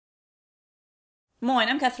Moin,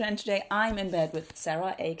 I'm Catherine, and today I'm in bed with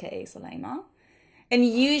Sarah, aka Soleima. And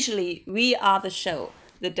usually we are the show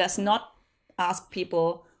that does not ask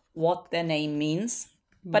people what their name means.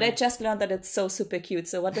 But I just learned that it's so super cute.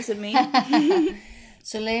 So what does it mean?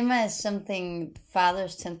 Soleima is something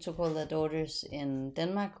fathers tend to call their daughters in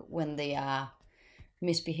Denmark when they are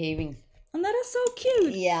misbehaving. And that is so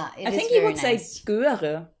cute. Yeah, I think you would say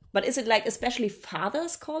gøre. But is it like especially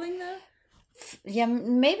fathers calling them? Yeah,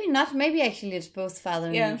 maybe not. Maybe actually it's both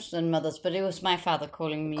fathers and mothers, but it was my father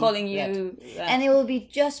calling me. Calling you. And it will be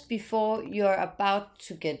just before you're about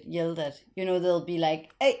to get yelled at. You know, they'll be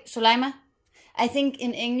like, hey, Soleima. I think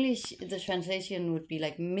in English, the translation would be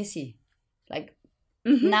like Missy. Like,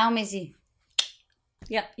 now Missy.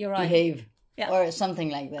 Yeah, you're right. Behave. Yeah. Or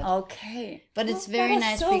something like that. Okay. But it's very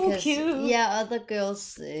nice so because, cute. Other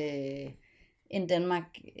girls in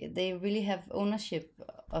Denmark, they really have ownership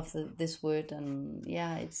of this word, and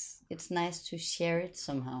it's nice to share it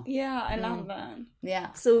somehow. Yeah, I love that.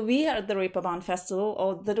 Yeah. So we are at the Reeperbahn Festival,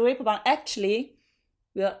 or the Reeperbahn, actually,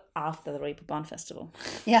 we're after the Reeperbahn Festival.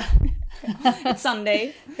 Yeah. It's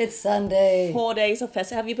Sunday. It's Sunday. 4 days of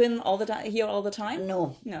festival. Have you been here all the time?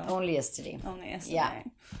 No. No. Only yesterday. Only yesterday. Yeah.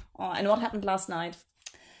 Oh, and what happened last night?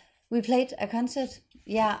 We played a concert.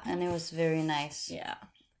 Yeah, and it was very nice. Yeah.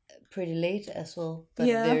 Pretty late as well, but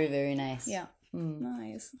very, very nice. Yeah.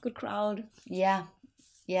 Nice. Good crowd. Yeah.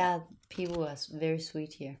 Yeah, people were very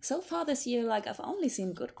sweet here. So far this year, I've only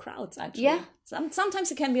seen good crowds, actually. Yeah. Sometimes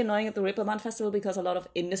it can be annoying at the Reeperbahn Festival because a lot of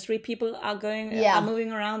industry people are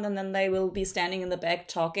moving around, and then they will be standing in the back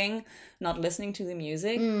talking, not listening to the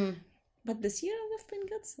music. But this year they've been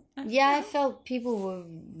good. I felt people were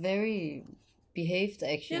very behaved,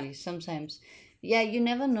 actually, sometimes. Yeah, you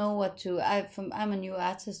never know what to... I'm a new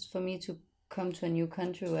artist. For me to come to a new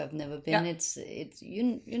country where I've never been, it's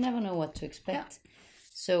you never know what to expect. Yeah.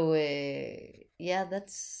 So,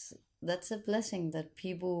 that's a blessing that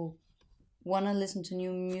people want to listen to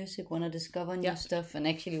new music, want to discover new stuff, and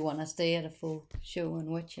actually want to stay at a full show and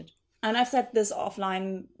watch it. And I've said this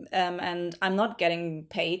offline, and I'm not getting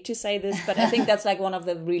paid to say this, but I think that's one of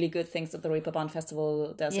the really good things that the Reeperbahn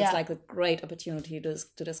Festival does. Yeah. It's a great opportunity to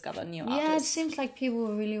discover new artists. Yeah, it seems like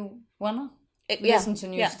people really want to listen to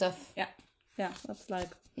new stuff. Yeah, yeah, that's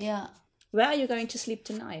Yeah. Where are you going to sleep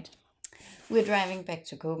tonight? We're driving back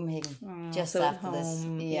to Copenhagen just after this.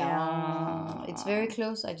 Yeah. It's very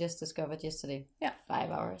close. I just discovered yesterday. Yeah.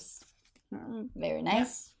 5 hours. Very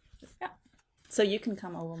nice. Yeah. So you can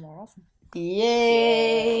come over more often.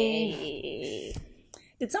 Yay!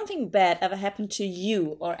 Did something bad ever happen to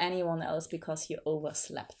you or anyone else because you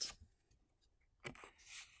overslept?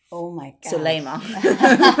 Oh my God. Soleima.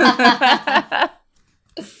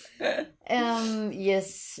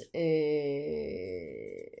 Yes.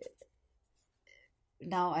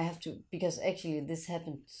 Now I have to, because actually this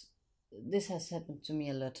has happened to me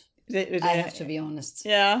a lot. I have to be honest.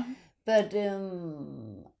 Yeah. But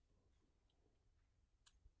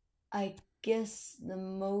I guess the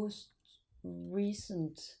most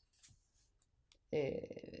recent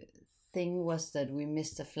thing was that we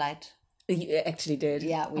missed a flight. You actually did.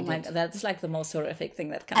 Yeah, we did. God, that's the most horrific thing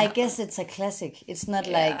that can happen. I guess it's a classic. It's not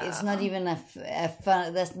it's not even a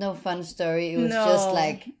fun, there's no fun story. It was just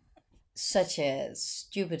such a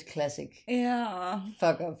stupid classic. Yeah.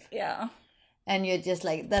 Fuck up. Yeah. And you're just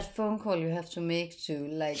that phone call you have to make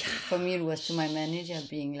to for me it was to my manager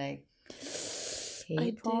being like,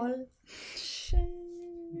 hey, Paul.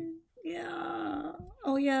 Yeah.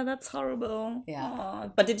 Oh yeah, that's horrible. Yeah.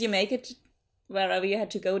 Oh. But did you make it wherever you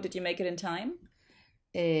had to go? Did you make it in time?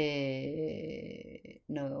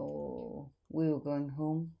 No. We were going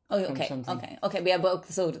home. Oh, okay. Okay. Yeah, but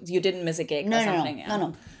so you didn't miss a gig or something?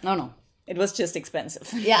 No. It was just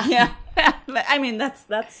expensive. Yeah. Yeah. But, I mean, that's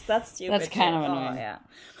stupid. That's kind of annoying. Oh, yeah.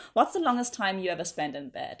 What's the longest time you ever spent in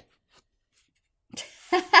bed?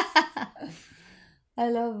 I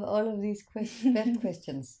love all of these bad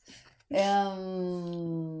questions.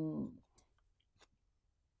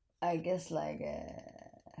 I guess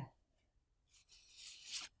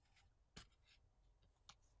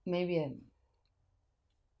maybe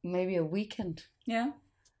a weekend. Yeah.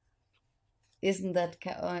 Isn't that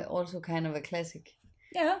also kind of a classic?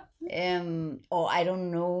 Yeah. Or I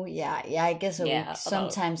don't know. Yeah. I guess a week.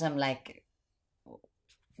 Sometimes I'm like,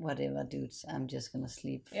 whatever, dudes. I'm just gonna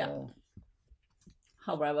sleep for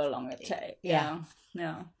however long it takes. Yeah.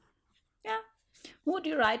 Who would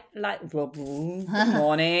you good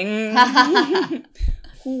morning.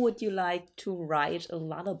 Who would you like to write a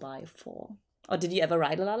lullaby for? Or did you ever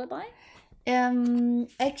write a lullaby?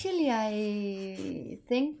 Actually, I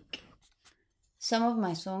think some of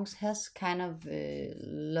my songs has kind of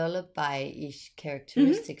lullaby-ish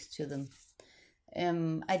characteristics to them.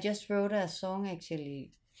 I just wrote a song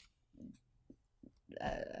actually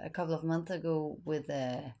a couple of months ago with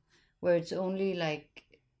where it's only like,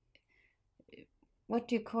 what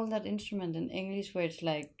do you call that instrument in English, where it's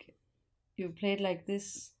like you play it like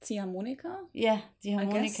this? The harmonica? Yeah, the I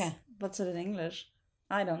harmonica. guess. What's it in English?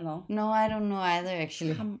 I don't know. No, I don't know either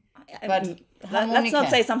actually. But let's not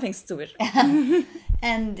say something stupid.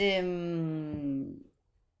 And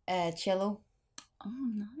cello. Oh,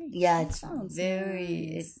 nice. Yeah, That it's sounds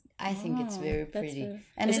very. nice. I think it's very That's pretty, very-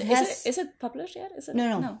 and is it it, has. is it published yet? Is it?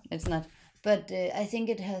 No, it's not. But I think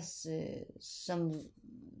it has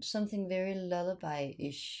something very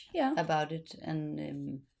lullaby-ish Yeah. about it,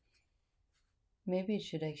 and maybe it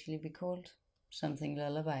should actually be called something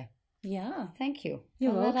lullaby. Yeah. Thank you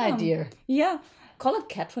You're for that welcome. idea. Yeah. Call it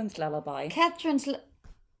Catherine's Lullaby. Catherine's.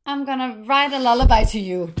 I'm gonna write a lullaby to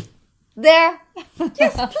you. There.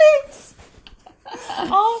 Yes, please.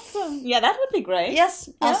 Awesome. Yeah, that would be great. Yes,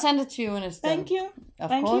 I'll Yeah. send it to you when it's done. Thank you. Of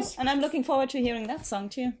course. You. And I'm looking forward to hearing that song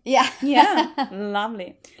too. Yeah. Yeah.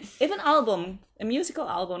 Lovely. If a musical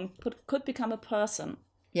album could become a person,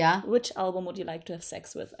 Yeah. which album would you like to have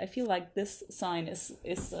sex with? I feel like this sign is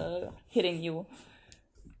hitting you.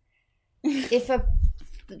 If I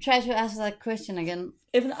try to answer that question again.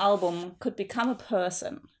 If an album could become a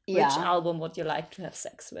person, which Yeah. album would you like to have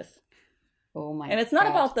sex with? Oh my. And it's not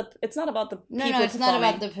God. about the No, people it's not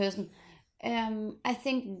about performing. the person. I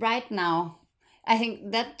think right now, I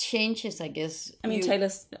think that changes. I guess. I mean, You-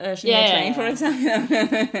 Taylor's Shania Twain, for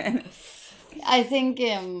example. I think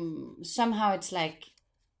somehow it's like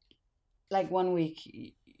 1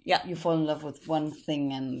 week. Yeah. You fall in love with one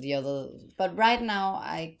thing and the other. But right now,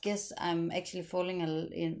 I guess I'm actually falling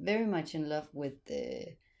very much in love with.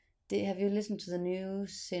 Have you listened to the new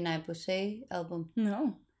Sinai Bosé album?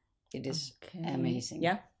 No. It is Okay. amazing.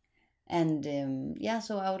 Yeah. And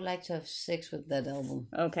so I would like to have sex with that album.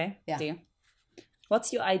 Okay. Yeah. Deal.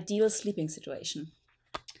 What's your ideal sleeping situation?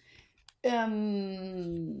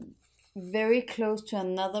 Very close to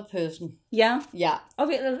another person. Yeah. Yeah.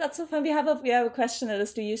 Okay, that's so fun. We have a question that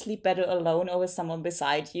is: do you sleep better alone or with someone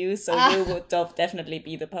beside you? So you would definitely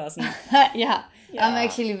be the person. Yeah. Yeah. I'm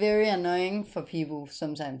actually very annoying for people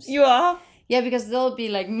sometimes. You are Yeah, because they'll be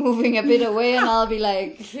like moving a bit away, and I'll be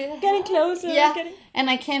like getting closer. Yeah, Getting... and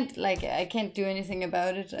I can't do anything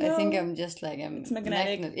about it. I think I'm just like It's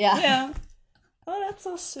magnetic. magnet. Yeah. Yeah. Oh, that's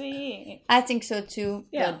so sweet. I think so too.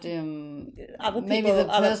 Yeah. But Other maybe people, the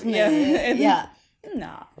person. yeah. Yeah.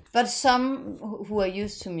 No. But some who are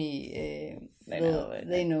used to me,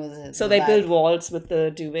 they know the. So the they vibe. build walls with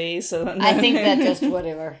the duvet. So I think that just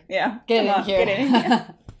whatever. yeah. Get Come in on, here. Get in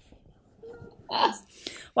here.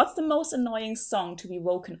 What's the most annoying song to be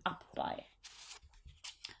woken up by?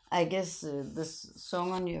 I guess this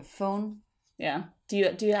song on your phone. Yeah. Do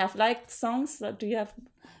you have like songs that do you have?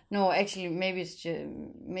 No, actually, maybe it's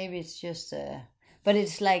just but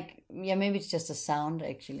it's like maybe it's just a sound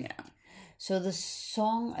actually. Yeah. So a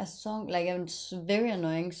song like a very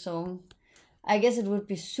annoying song. I guess it would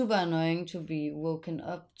be super annoying to be woken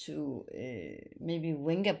up to maybe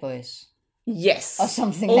Winger Boys Yes. or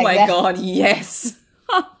something Oh like my that. God! Yes.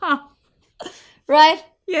 Right?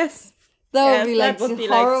 Yes. That would Yes, be like that would be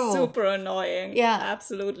horrible. like super annoying. Yeah.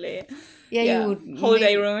 Absolutely. Yeah, you would whole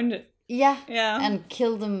day maybe- ruined. Yeah. Yeah. And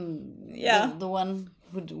kill them. Yeah. The one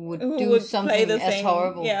who would Who do would something play the as thing?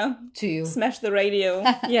 horrible Yeah. to you. Smash the radio.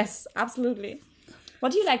 Yes, absolutely.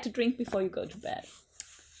 What do you like to drink before you go to bed?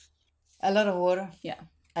 A lot of water. Yeah.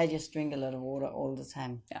 I just drink a lot of water all the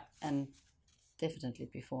time. Yeah. And definitely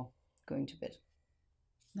before going to bed.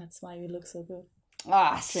 That's why you look so good.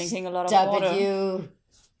 Drinking a lot of stop water. It, you.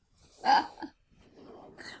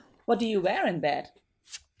 What do you wear in bed?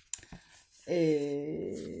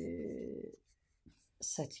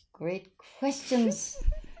 Such great questions.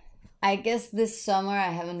 I guess this summer I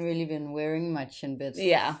haven't really been wearing much in bed.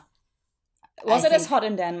 Yeah. Was I it as think- hot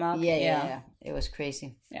in Denmark? Yeah. It was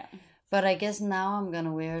crazy. Yeah. But I guess now I'm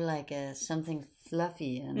gonna wear like something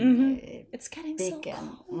fluffy and It's getting big so and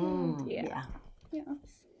cold. yeah. Yeah.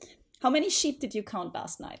 How many sheep did you count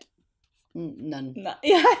last night? None. No.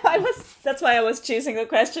 Yeah, that's why I was choosing the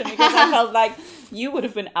question, because I felt like you would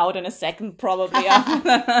have been out in a second probably.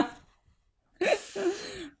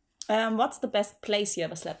 What's the best place you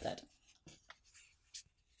ever slept at?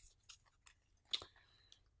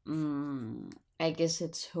 I guess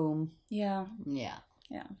it's home. Yeah. Yeah.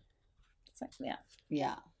 Yeah. It's like, yeah.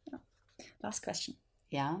 Yeah. Last question.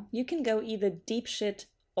 Yeah. You can go either deep shit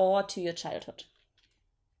or to your childhood.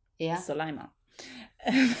 Yeah. Soleima.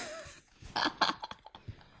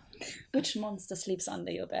 Which monster sleeps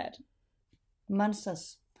under your bed?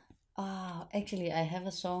 Monsters. Ah, actually, I have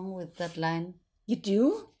a song with that line. You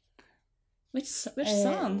do? Which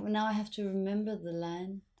song? Now I have to remember the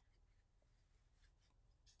line.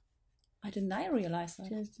 Why didn't I realize that?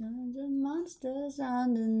 Just the monsters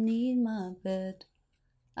underneath my bed.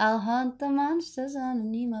 I'll hunt the monsters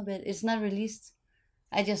underneath my bed. It's not released.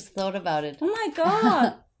 I just thought about it. Oh my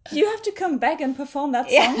god! You have to come back and perform that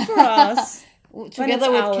song for us.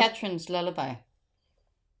 Together with Catherine's Lullaby.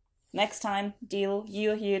 Next time, deal.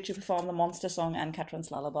 You're here to perform the monster song and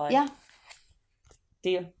Catherine's Lullaby. Yeah.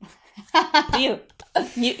 Deal. Deal.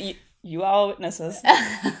 You are our witnesses.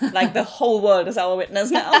 Like the whole world is our witness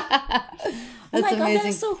now. Oh my god, that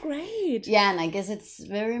is so great. Yeah, and I guess it's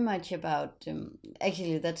very much about...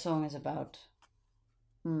 actually, that song is about...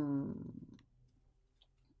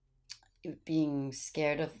 being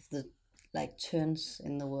scared of the turns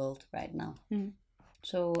in the world right now.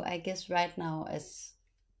 So I guess right now, as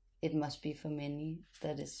it must be for many,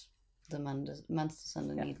 that is the monsters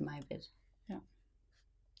underneath my bed. Yeah.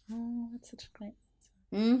 Oh, that's such a great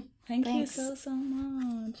Thanks. you so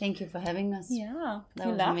much. Thank you for having us. Yeah, that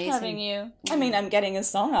we was love amazing. having you. I mean, I'm getting a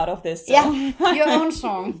song out of this. So. Yeah, your own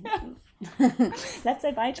song. Let's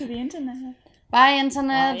say bye to the internet. Bye,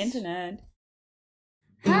 internet. Bye, internet.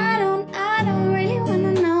 I don't